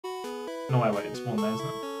No, wait, it's more than that, isn't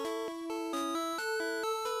it?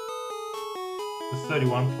 The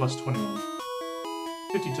 31 plus 21.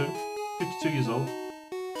 52. 52 years old.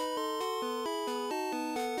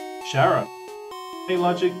 Shara. Hey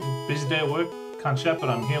Logic, busy day at work, can't chat, but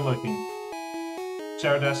I'm here lurking.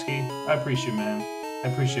 Sharadasky, I appreciate you, man. I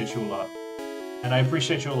appreciate you a lot. And I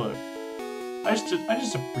appreciate your lurk. I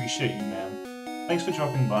just appreciate you, man. Thanks for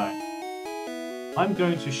dropping by. I'm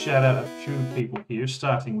going to shout out a few people here,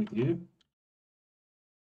 starting with you.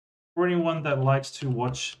 For anyone that likes to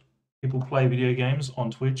watch people play video games on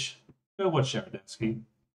Twitch, go watch Sharadasky.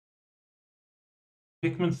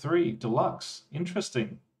 Pikmin 3 Deluxe,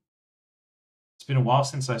 interesting. It's been a while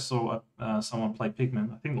since I saw someone play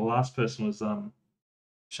Pikmin. I think the last person was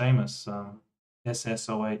Seamus,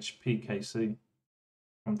 SSOHPKC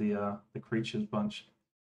from the Creatures bunch.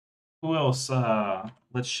 Who else?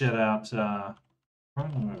 Let's shout out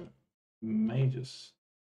Magus.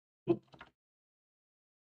 Oop.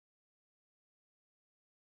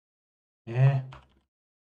 Yeah.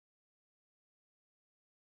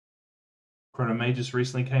 Chrono Magus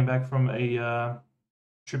recently came back from a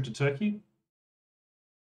trip to Turkey.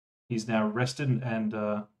 He's now rested and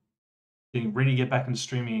getting ready to get back into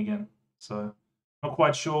streaming again. So, not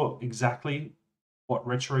quite sure exactly what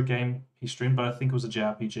retro game he streamed, but I think it was a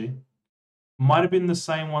JRPG. Might have been the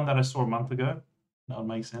same one that I saw a month ago. That would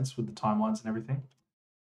make sense with the timelines and everything.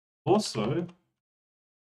 Also,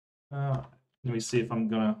 let me see if I'm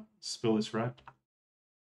gonna spell this right.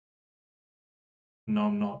 No,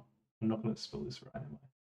 I'm not. I'm not gonna spell this right anyway.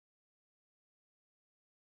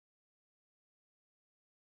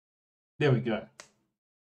 There we go.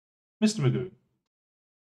 Mr. Magoo.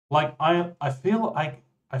 Like I feel like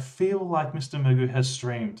Mr. Magoo has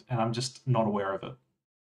streamed and I'm just not aware of it.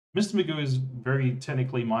 Mr. Magoo is very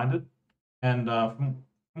technically minded, and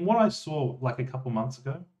from what I saw like a couple months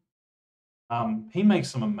ago, he makes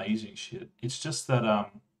some amazing shit. It's just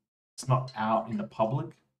that it's not out in the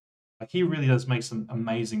public. Like he really does make some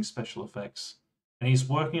amazing special effects, and he's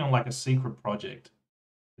working on like a secret project.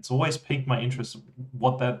 It's always piqued my interest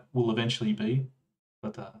what that will eventually be,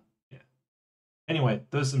 but yeah. Anyway,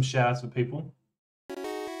 those are some shout outs for people.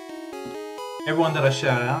 Everyone that I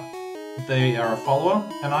shout out, they are a follower,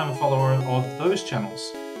 and I'm a follower of those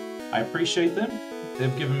channels. I appreciate them.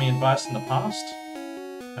 They've given me advice in the past,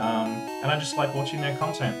 and I just like watching their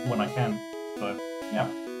content when I can. So yeah.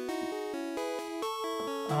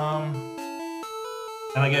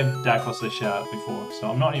 And I gave Dakos a shout out before, so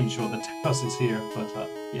I'm not even sure that Dakos is here, but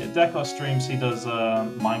yeah, Dakos streams, he does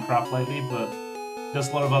Minecraft lately, but he does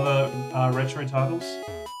a lot of other retro titles,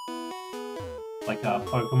 like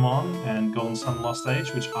Pokemon and Golden Sun Lost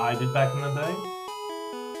Age, which I did back in the day.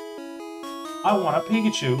 I want a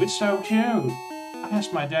Pikachu, it's so cute! I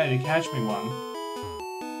asked my daddy to catch me one.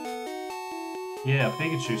 Yeah,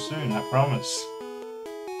 Pikachu soon, I promise.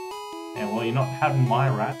 Yeah, well, you're not having my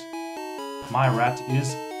rat. My rat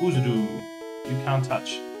is Oozadoo. You can't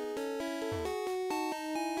touch.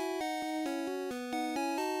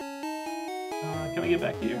 Can I get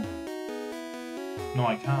back here? No,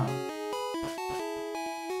 I can't.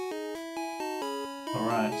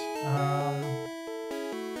 Alright.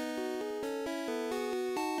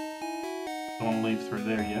 Don't want to leave through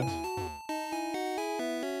there yet.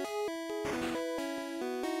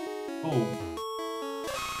 Oh.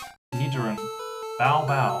 Nidoran. Bow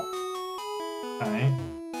Bow. Okay.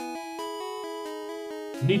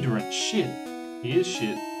 Nidoran, shit. He is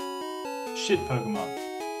shit. Shit Pokemon.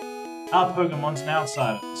 Our Pokemon's an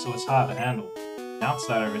outsider, so it's hard to handle. An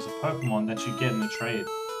outsider is a Pokemon that you get in a trade.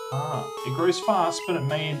 It grows fast, but it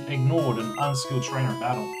may ignore an unskilled trainer in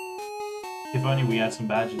battle. If only we had some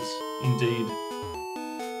badges. Indeed.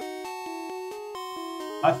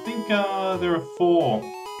 I think there are four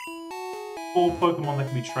Pokemon that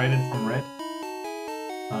can be traded from Red.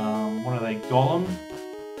 What are they? Golem?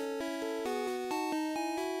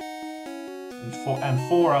 And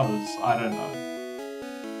four others, I don't know.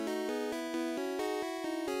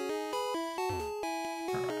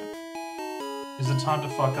 Alright. Is it time to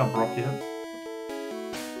fuck up Brock yet?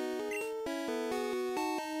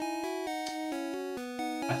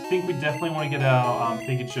 I think we definitely want to get our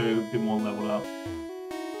Pikachu a bit more leveled up.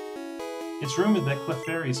 It's rumored that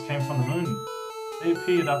Clefairies came from the moon. They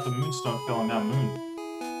appeared after Moonstone fell on Mount Moon.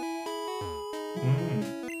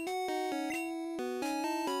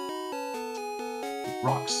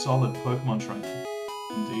 Rock solid Pokemon trainer.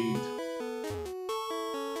 Indeed.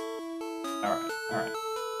 Alright.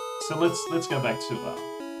 So let's go back to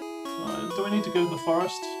do we need to go to the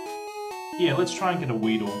forest? Yeah, let's try and get a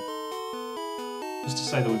Weedle. Just to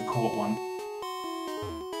say that we've caught one.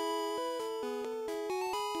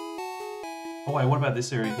 Oh wait, what about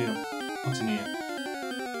this area here? What's in here?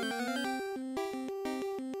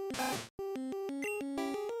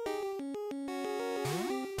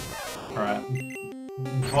 Alright.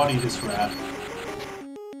 Body this rat.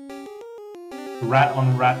 Rat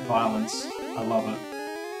on rat violence. I love it.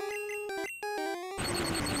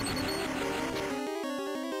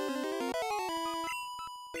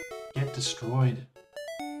 Get destroyed.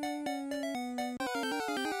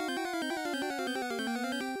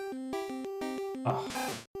 Oh.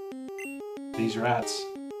 These rats.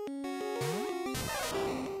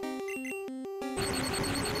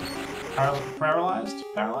 Paralyzed?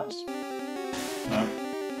 Paralyzed? No.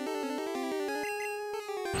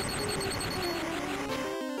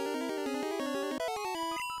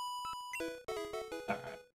 Alright.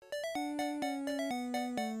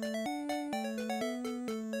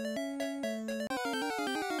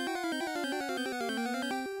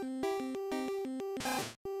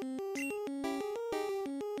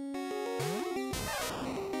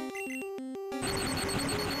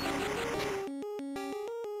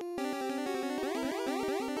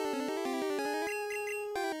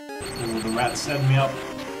 Ooh, the rat set me up.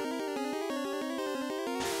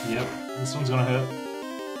 Yep, this one's gonna hurt.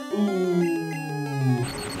 Ooh.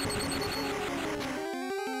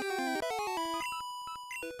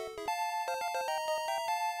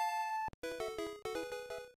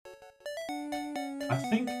 I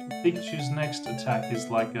think Pikachu's next attack is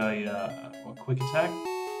like a quick attack,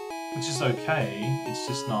 which is okay. It's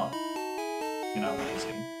just not, you know,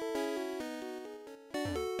 amazing.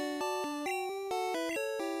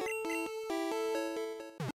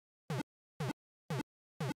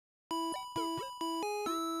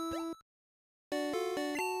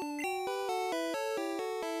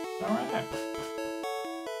 Alright.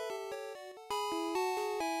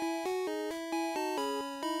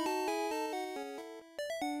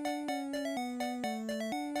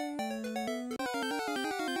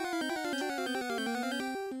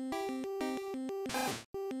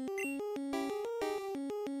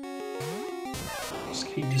 Just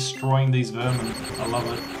keep destroying these vermin. I love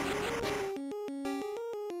it.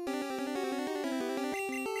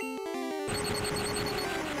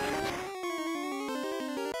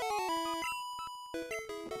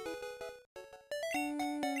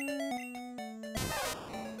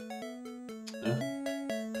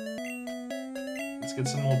 Let's get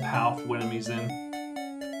some more powerful enemies in.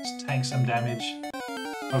 Just tank some damage.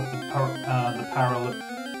 Hope the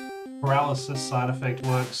paralysis side effect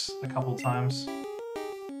works a couple times.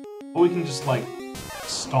 Or we can just like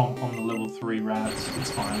stomp on the level 3 rats,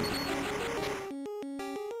 it's fine.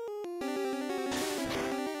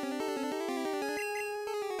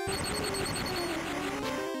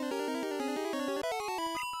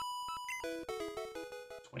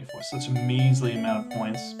 Such a measly amount of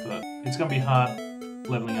points, but it's gonna be hard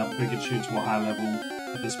leveling up Pikachu to a high level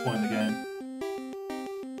at this point in the game.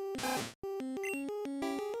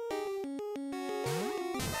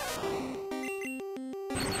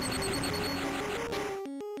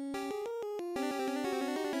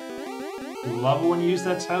 Love it when you use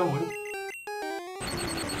that tail whip.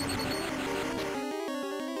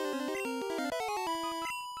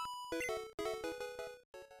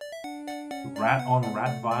 Rat on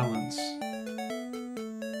rat violence.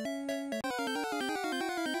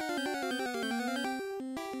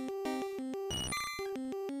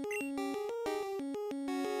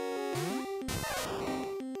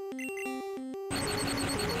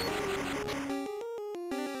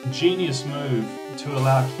 Genius move to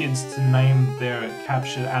allow kids to name their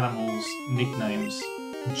captured animals nicknames.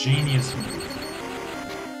 Genius move.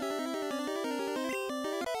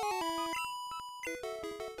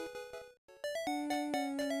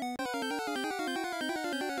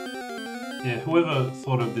 Yeah, whoever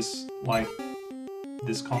thought of this, like,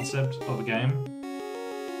 this concept of a game,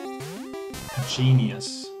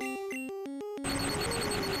 genius.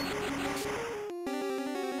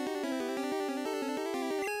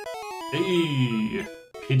 Hey,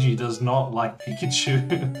 Pidgey does not like Pikachu.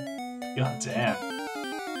 God damn.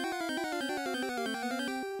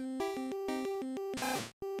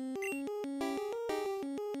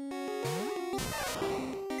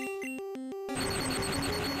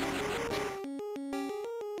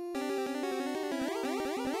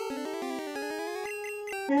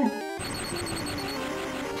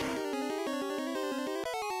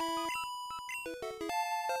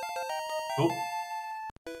 Oh.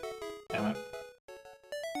 Damn it.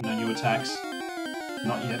 No new attacks.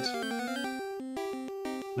 Not yet.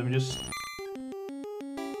 Let me just...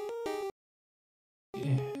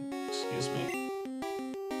 Yeah, excuse me.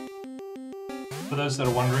 For those that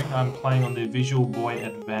are wondering, I'm playing on the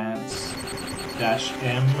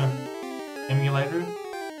VirtualBoyAdvance-M emulator.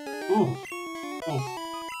 Ooh, oof.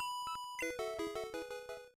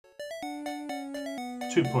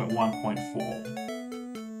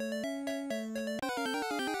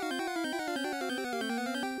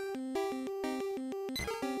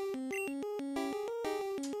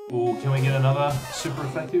 Ooh, can we get another super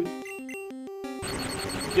effective?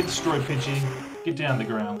 Get destroyed, Pidgey. Get down the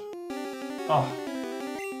ground. Oh.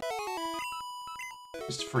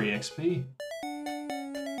 Just free XP.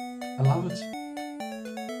 I love it.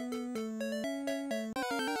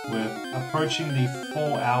 We're approaching the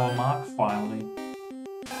 4-hour mark, finally.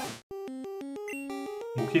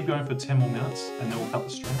 We'll keep going for 10 more minutes, and then we'll cut the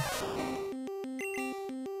stream.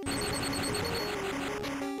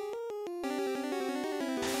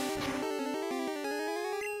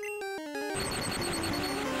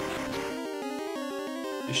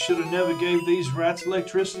 You should have never gave these rats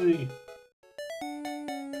electricity.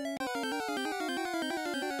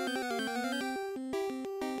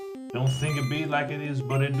 Don't think it be like it is,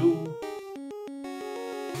 but it do.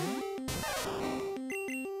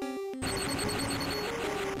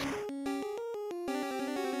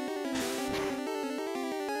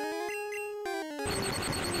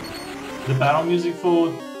 The battle music for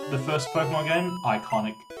the first Pokemon game,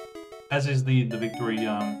 iconic. As is the victory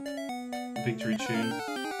tune.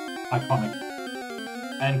 Iconic.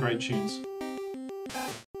 And great tunes.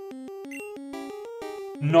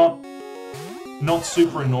 Not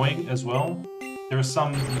super annoying as well. There is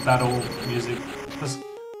some battle music, because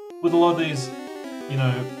with a lot of these, you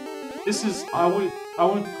know, this is, I wouldn't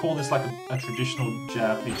call this like a traditional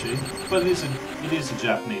JRPG, but it is a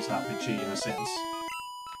Japanese RPG in a sense.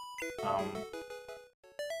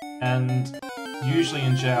 And usually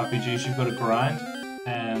in JRPGs you've got to grind,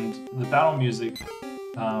 and the battle music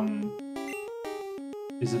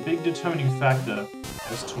is a big determining factor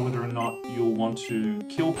as to whether or not you'll want to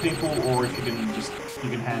kill people or if you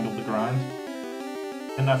can handle the grind.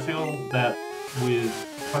 And I feel that with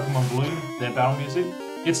Pokémon Blue, their battle music,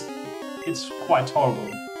 it's quite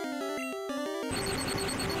tolerable.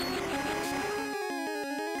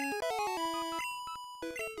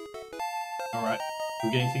 Alright,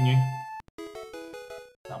 we get anything new?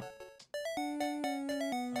 No.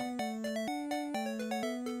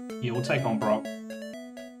 Yeah, we'll take on Brock.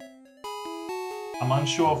 I'm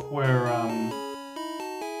unsure if we're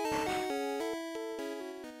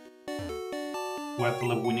at the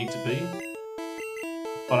level we need to be,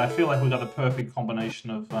 but I feel like we've got the perfect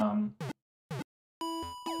combination of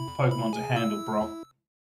Pokemon to handle Brock.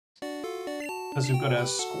 Because we've got our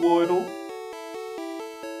Squirtle,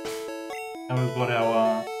 and we've got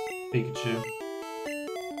our Pikachu.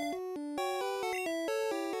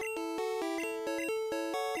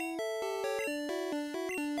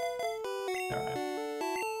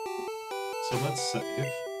 So let's save.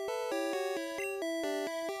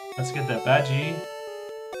 Let's get that badgie.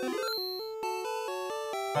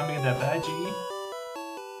 Time to get that badgie.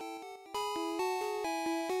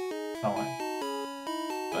 Oh wait.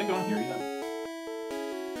 Did I go in here yet?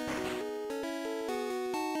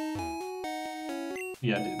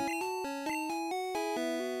 Yeah, I did.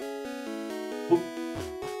 Oop.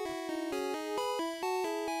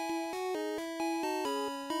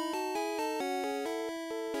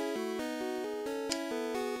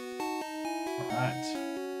 Alright.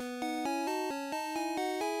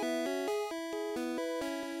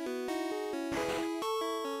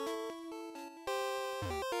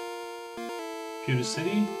 Pewter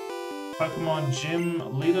City. Pokemon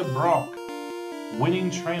Gym Leader Brock. Winning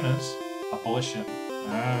trainers abolish him.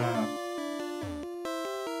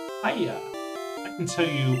 Hiya! I can tell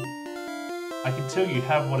you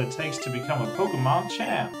have what it takes to become a Pokemon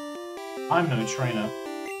champ. I'm no trainer,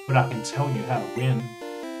 but I can tell you how to win.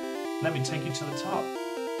 Let me take you to the top.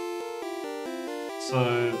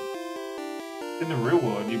 So, in the real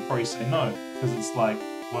world, you'd probably say no, because it's like,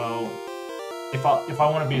 well, if I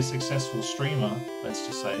want to be a successful streamer, let's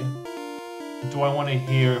just say, do I want to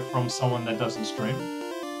hear from someone that doesn't stream?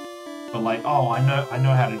 But like, oh, I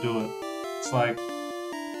know how to do it. It's like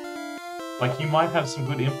you might have some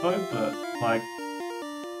good info, but like,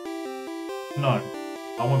 no,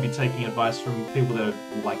 I won't be taking advice from people that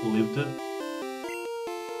have like lived it.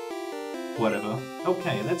 Whatever.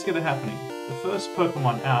 Okay, let's get it happening. The first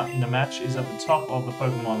Pokemon out in a match is at the top of the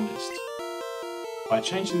Pokemon list. By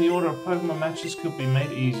changing the order of Pokemon matches could be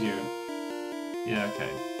made easier. Yeah, okay.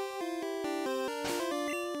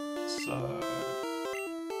 So...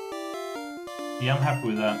 yeah, I'm happy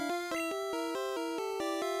with that.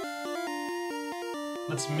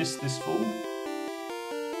 Let's miss this fool.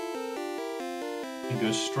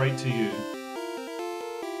 go straight to you.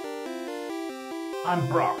 I'm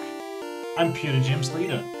Brock. I'm Pewter Gym's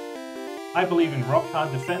leader. I believe in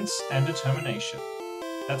rock-hard defense and determination.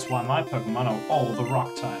 That's why my Pokemon are all the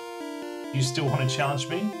rock type. You still want to challenge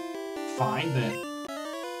me? Fine then.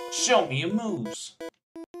 Show me your moves.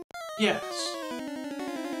 Yes.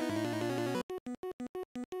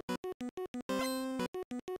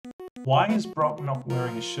 Why is Brock not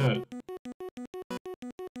wearing a shirt?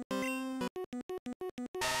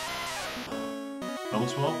 Level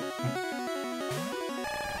 12?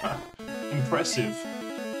 Impressive.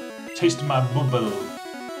 Taste my bubble.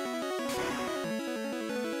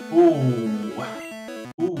 Ooh.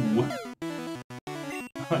 Ooh.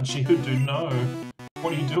 Geodude, no.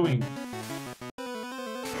 What are you doing?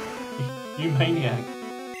 You maniac.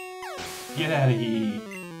 Get out of here.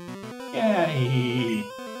 Get out of here.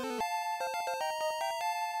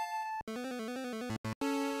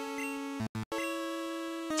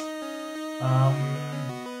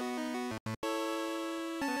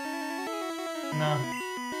 No.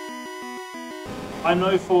 I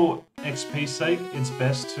know for XP's sake, it's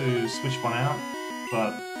best to switch one out,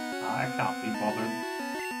 but I can't be bothered.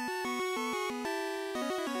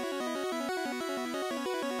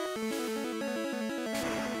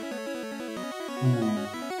 Ooh.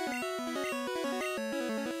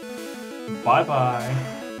 Bye-bye.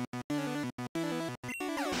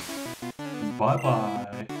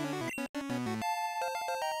 Bye-bye.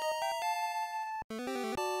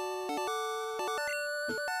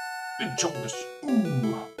 Big Chongus.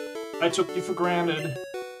 Ooh. I took you for granted.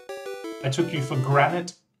 I took you for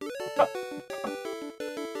granite.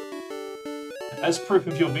 As proof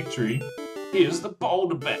of your victory, here's the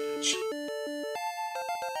Boulder Badge.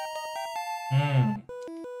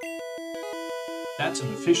 That's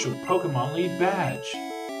an official Pokemon League badge.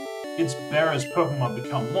 Its bearer's Pokemon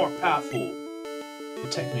become more powerful. The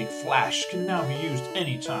technique Flash can now be used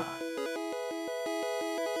anytime.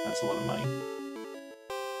 That's a lot of money.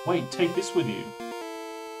 Wait, take this with you.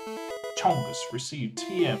 Chongus received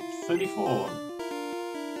TM34.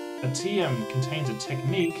 A TM contains a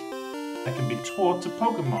technique that can be taught to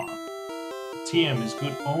Pokemon. TM is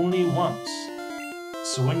good only once.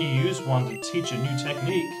 So when you use one to teach a new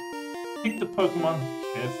technique, pick the Pokemon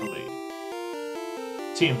carefully.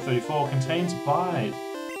 TM34 contains Bide.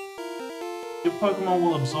 Your Pokemon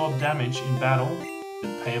will absorb damage in battle,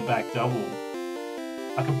 then pay it back double.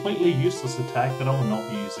 A completely useless attack that I will not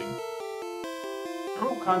be using. There are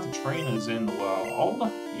all kinds of trainers in the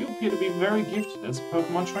world. You appear to be very gifted as a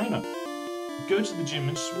Pokemon trainer. Go to the gym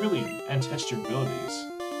and and test your abilities.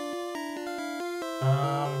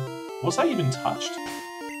 Was I even touched?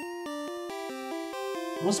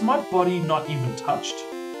 Was my body not even touched?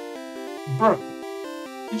 Bro,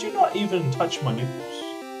 did you not even touch my nipples?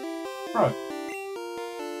 Bro.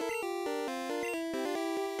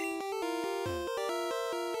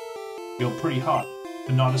 You're pretty hot,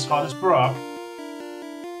 but not as hot as Brock.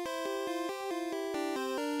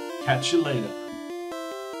 Catch you later.